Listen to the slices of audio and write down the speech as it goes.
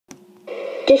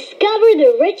Discover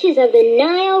the riches of the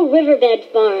Nile Riverbed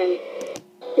Farm.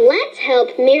 Let's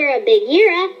help Mira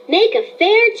Bagheera make a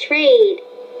fair trade.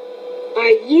 Are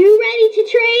you ready to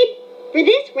trade? For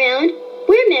this round,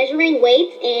 we're measuring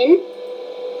weights in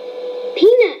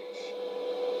peanuts.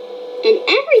 And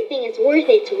everything is worth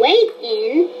its weight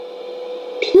in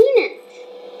peanuts.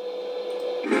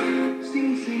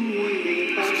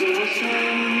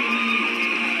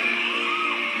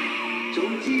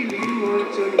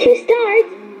 To start,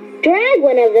 drag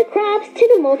one of the crops to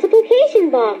the multiplication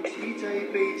box.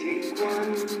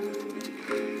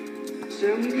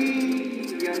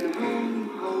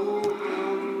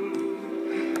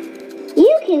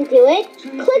 You can do it.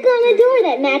 Click on a door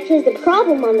that matches the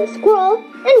problem on the scroll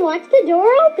and watch the door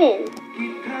open.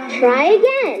 Try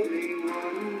again.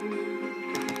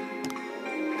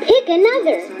 Pick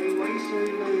another.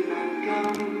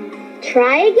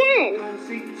 Try again.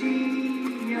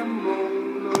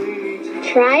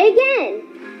 Try again.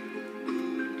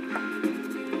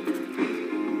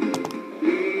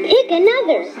 Pick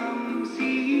another.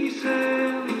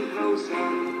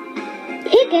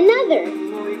 Pick another.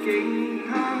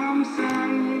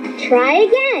 Try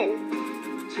again.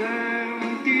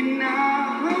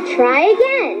 Try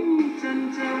again.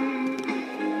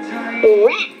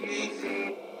 Rats!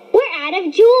 We're out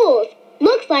of jewels.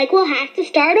 Looks like we'll have to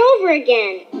start over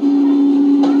again.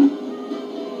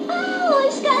 美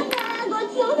味しかった。ご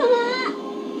ちそうさ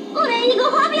ま。お礼にご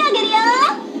褒美あげるよ。